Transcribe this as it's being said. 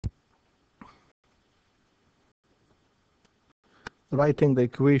writing the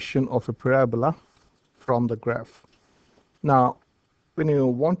equation of a parabola from the graph. Now, when you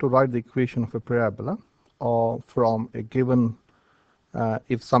want to write the equation of a parabola or from a given,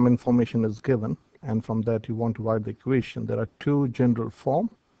 if some information is given, and from that you want to write the equation, there are two general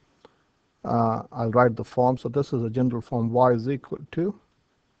forms. I'll write the form. So this is a general form: y is equal to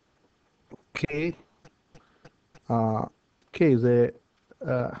k. K is a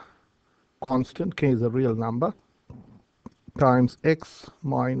constant, k is a real number, times x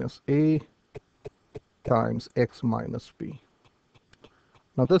minus a times x minus b.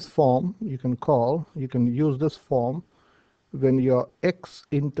 Now this form you can use this form when your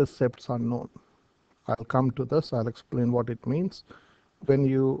x-intercepts are known. I'll come to this. I'll explain what it means. When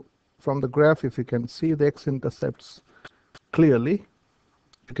you, from the graph, if you can see the x-intercepts clearly,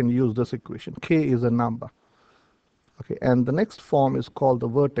 you can use this equation. K is a number. Okay, and the next form is called the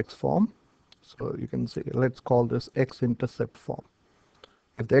vertex form. So you can say, let's call this x-intercept form.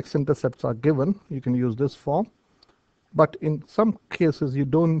 If the x-intercepts are given, you can use this form. But in some cases, you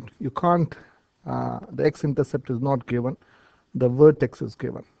can't, the x-intercept is not given, the vertex is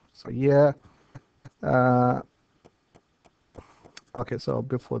given. So here, okay, so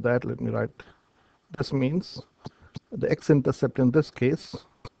before that, let me write, this means the x-intercept in this case,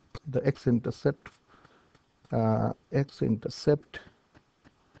 the x-intercept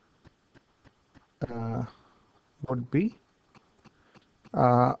would be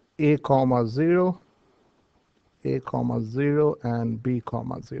a comma 0, and b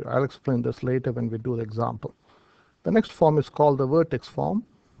comma 0. I'll explain this later when we do the example. The next form is called the vertex form,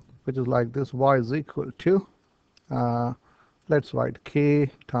 which is like this: y is equal to, let's write k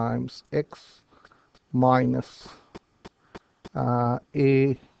times x minus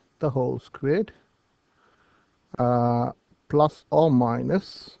a the whole squared plus or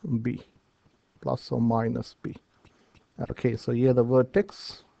minus b. Okay, so here the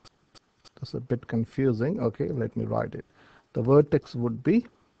vertex, this is a bit confusing. Okay, let me write it. The vertex would be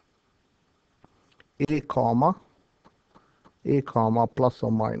a comma plus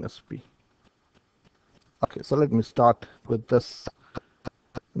or minus b. Okay, so let me start with this.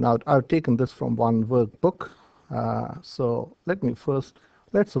 Now I've taken this from one workbook. So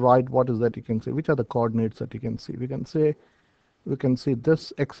let's write what is that you can see. Which are the coordinates that you can see? We can see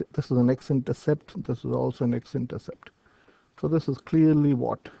this x, this is an x-intercept, this is also an x-intercept. So this is clearly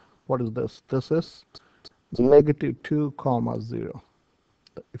what is this? This is negative 2 comma 0.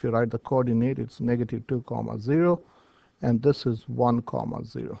 If you write the coordinate, it's negative 2 comma 0, and this is 1 comma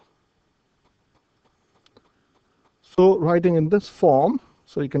 0. So writing in this form,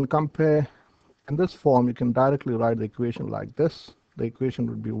 so you can compare. In this form, you can directly write the equation like this. The equation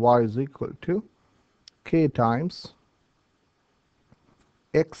would be y is equal to k times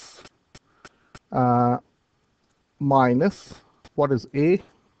x minus, what is a?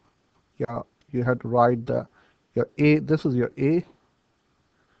 Yeah, you have to write your a. This is your a.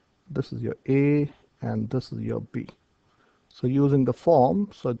 This is your a, and this is your b. So using the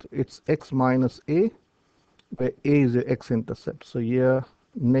form, so it's x minus a, where a is your x-intercept. So here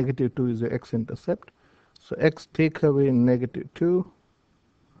negative 2 is your x-intercept. So x take away negative 2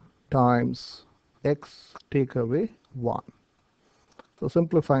 times x take away 1. So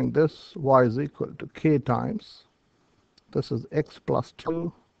simplifying this, y is equal to k times, this is x plus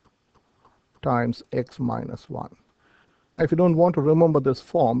 2 times x minus 1. If you don't want to remember this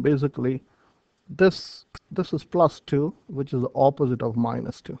form, basically this is plus 2, which is the opposite of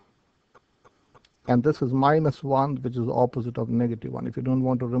minus 2. And this is minus 1, which is the opposite of negative 1. If you don't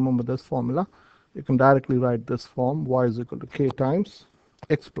want to remember this formula, you can directly write this form: y is equal to k times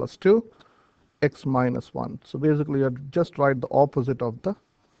x plus 2, x minus 1. So basically, you just write the opposite of the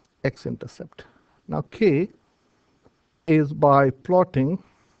x-intercept. Now k is by plotting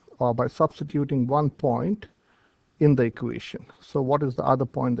or by substituting one point in the equation. So what is the other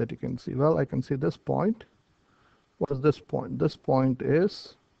point that you can see? Well, I can see this point. What is this point? This point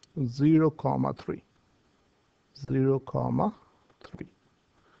is 0 comma 3. 0 comma 3.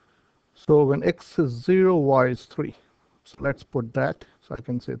 So when x is 0, y is 3. So let's put that. So I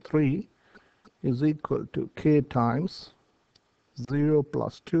can say 3 is equal to k times 0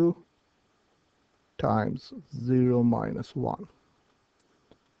 plus 2 times 0 minus 1.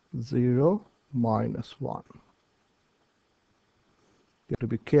 0 minus 1. You have to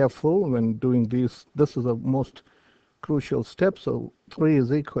be careful when doing these. This is the most crucial step. So 3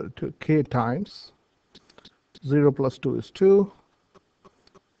 is equal to k times 0 plus 2 is 2,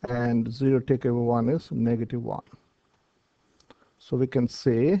 and 0 take away 1 is negative 1. So we can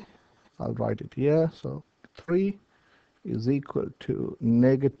say, I'll write it here. So 3 is equal to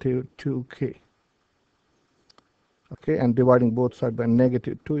negative 2k. Okay, and dividing both sides by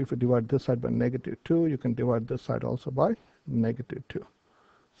 -2. If you divide this side by -2, you can divide this side also by -2.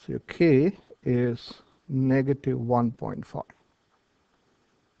 So your k is -1.5.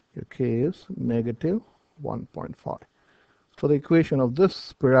 Your k is -1.5. So the equation of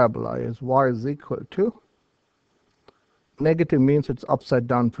this parabola is y is equal to, negative means it's upside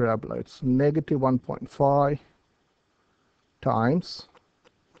down parabola. It's -1.5 times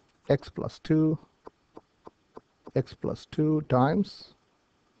x plus 2 times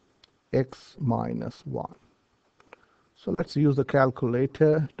x minus 1. So let's use the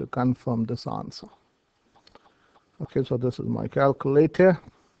calculator to confirm this answer. Okay, so this is my calculator.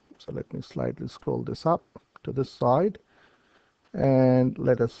 So let me slightly scroll this up to this side, and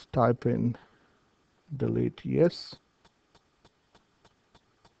let us type in delete yes.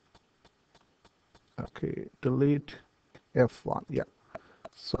 Okay, delete F1, yeah.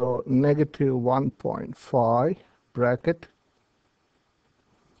 So -1.5 bracket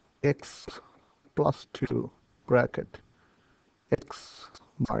x plus 2 bracket x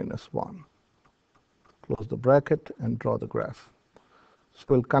minus 1. Close the bracket and draw the graph. So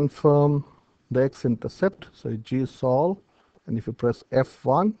we'll confirm the x-intercept. So G solve, and if you press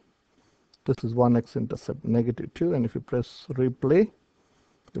F1, this is one x-intercept, -2, and if you press replay,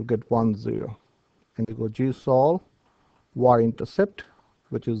 you'll get 1, 0. And you go G solve, y-intercept,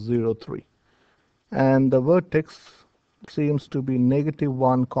 which is 0, 3. And the vertex seems to be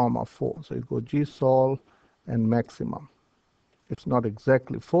 -1, 4. So you go G solve and maximum. It's not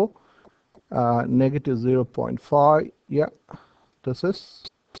exactly 4. -0.5. Yeah, this is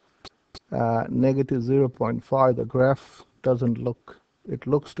 -0.5. The graph doesn't look, it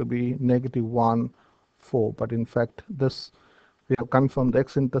looks to be -1, 4. But in fact, this, we have confirmed the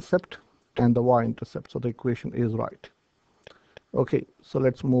x-intercept and the y-intercept. So the equation is right. Okay, so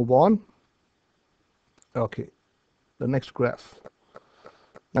let's move on. Okay, the next graph.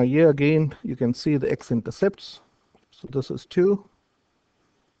 Now here again, you can see the x-intercepts. So this is 2.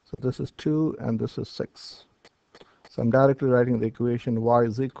 So this is 2, and this is 6. So I'm directly writing the equation y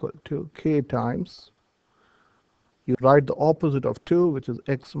is equal to k times, you write the opposite of 2, which is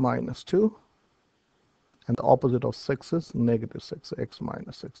x minus 2, and the opposite of 6 is -6, x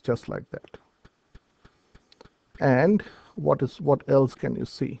minus 6, just like that. And what else can you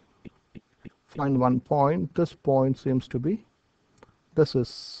see? Find one point. This point seems to be, this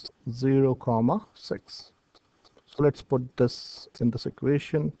is 0, 6. So let's put this in this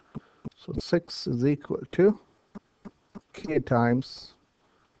equation. So 6 is equal to k times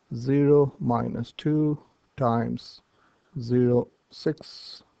 0 minus 2 times 0,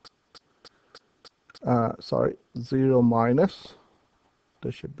 6. 0 minus,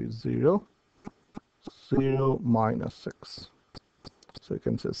 this should be 0, 0 minus 6. So you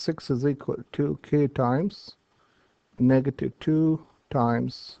can say 6 is equal to k times -2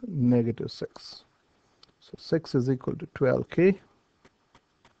 times -6. So 6 is equal to 12k.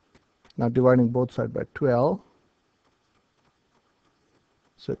 Now dividing both sides by 12.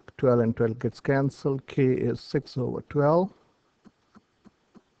 So 12 and 12 gets cancelled. K is 6 over 12.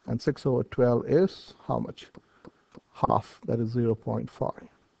 And 6 over 12 is how much? Half. That is 0.5.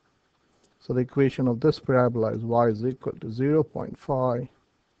 So the equation of this parabola is y is equal to 0.5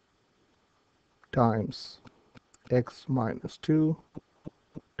 times x minus 2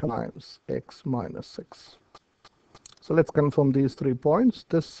 times x minus 6. So let's confirm these 3 points.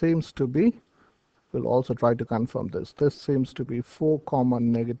 This seems to be, we'll also try to confirm this. This seems to be 4,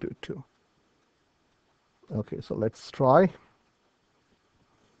 -2. Okay, so let's try.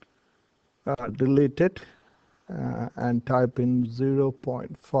 Delete it and type in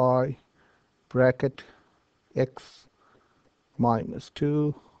 0.5 bracket x minus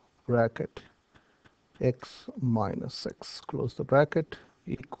 2 bracket x minus 6. Close the bracket,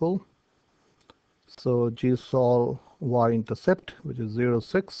 equal. So G solve y-intercept, which is 0,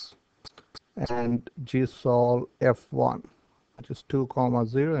 6, and G solve F1, which is 2,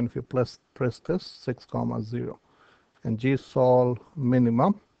 0, and if you press this, 6, 0, and G solve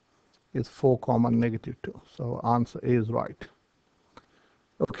minimum is 4, -2. So answer is right.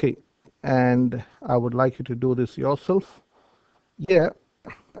 Okay, and I would like you to do this yourself. Yeah,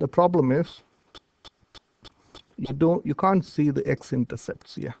 the problem is you can't see the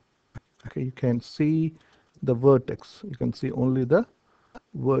x-intercepts here. Okay, you can see the vertex. You can see only the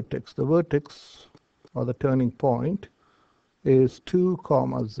vertex. The vertex, or the turning point, is 2,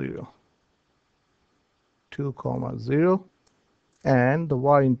 0. 2, 0, and the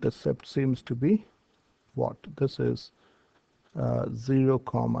y-intercept seems to be what? This is 0,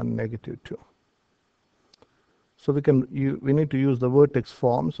 -2. So we need to use the vertex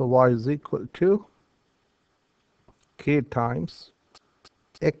form. So y is equal to k times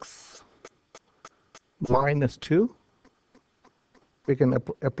x minus 2. We can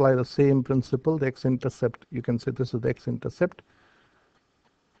apply the same principle, the x-intercept. You can say this is the x-intercept.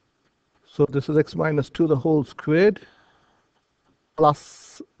 So this is x minus 2 the whole squared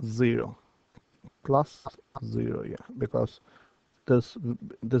plus 0. Plus 0, yeah, because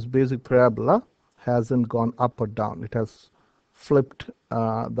this basic parabola hasn't gone up or down. It has flipped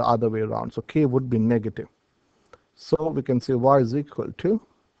the other way around. So k would be negative. So we can say y is equal to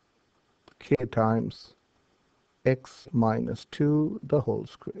k times x minus 2 the whole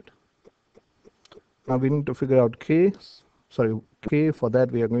squared. Now we need to figure out k. For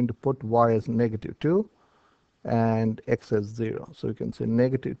that we are going to put y as negative 2 and x as 0. So we can say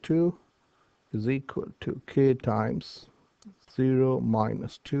negative 2 is equal to k times 0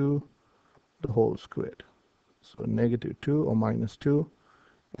 minus 2 the whole squared. So negative 2 or minus 2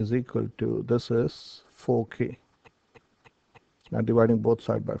 is equal to, this is 4k. Now dividing both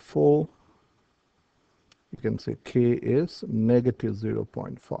sides by 4, you can say k is negative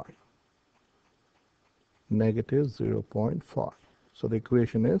 0.5. Negative 0.5. So the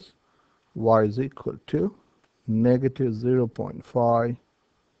equation is y is equal to negative 0.5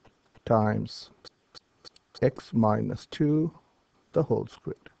 times x minus 2 the whole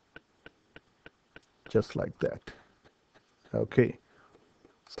squared. Just like that. Okay.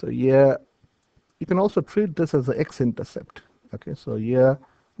 So yeah, you can also treat this as an x-intercept. Okay, so here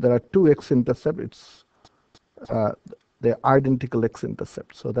there are two x-intercepts. They're identical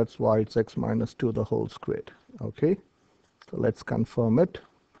x-intercepts, so that's why it's x minus 2 the whole squared. Okay, so let's confirm it.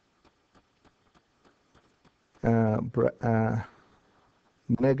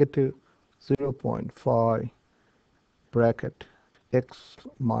 Negative 0.5 bracket x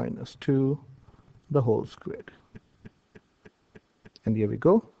minus 2 the whole squared. And here we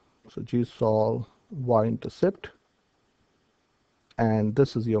go. So G solve y-intercept. And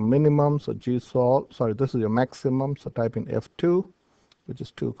this is your minimum, so this is your maximum, so type in F2, which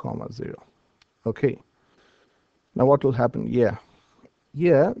is 2 comma 0. Okay, now what will happen here?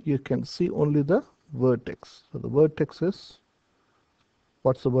 Here you can see only the vertex. So the vertex is,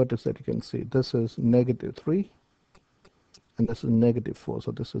 what's the vertex that you can see? This is negative 3 and this is negative 4.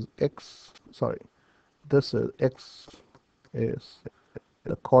 So this is this is x is,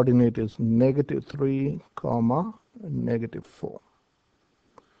 the coordinate is negative 3 comma negative 4.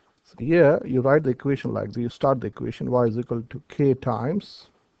 So here you write the equation like this. You start the equation y is equal to k times,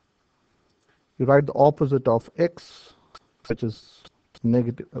 you write the opposite of x, which is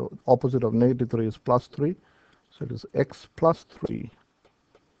negative, opposite of negative 3 is plus 3. So it is x plus 3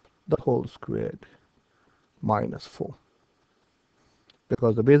 the whole squared minus 4.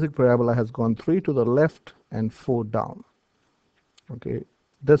 Because the basic parabola has gone 3 to the left and 4 down. Okay,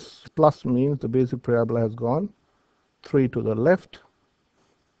 this plus means the basic parabola has gone 3 to the left,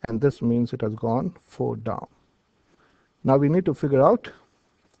 and this means it has gone 4 down. Now we need to figure out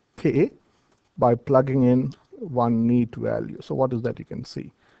k by plugging in one neat value. So what is that you can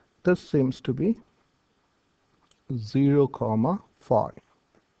see? This seems to be 0 comma 5.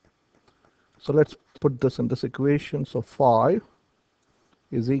 So let's put this in this equation. So 5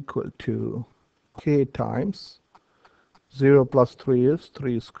 is equal to k times 0 plus 3 is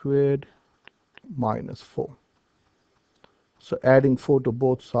 3 squared minus 4. So adding 4 to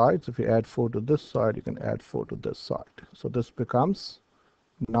both sides, if you add 4 to this side, you can add 4 to this side. So this becomes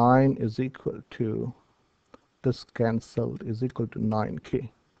 9 is equal to, this cancelled, is equal to 9k.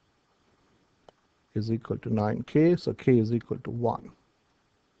 Is equal to 9k, so k is equal to 1.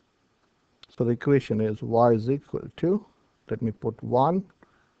 So the equation is y is equal to, let me put 1.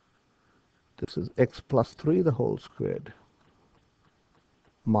 This is x plus 3 the whole squared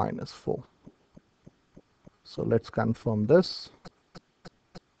minus 4. So let's confirm this.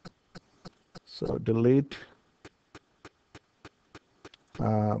 So delete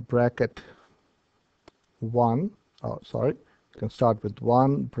bracket 1. Oh, sorry. You can start with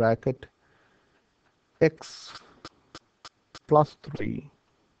 1 bracket x plus 3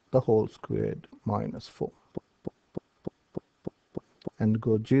 the whole squared minus 4. And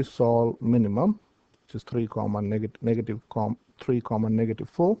go G solve minimum, which is 3 comma negative 3 comma negative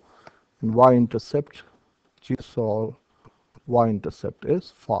 4, and y-intercept, G solve y-intercept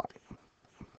is 5.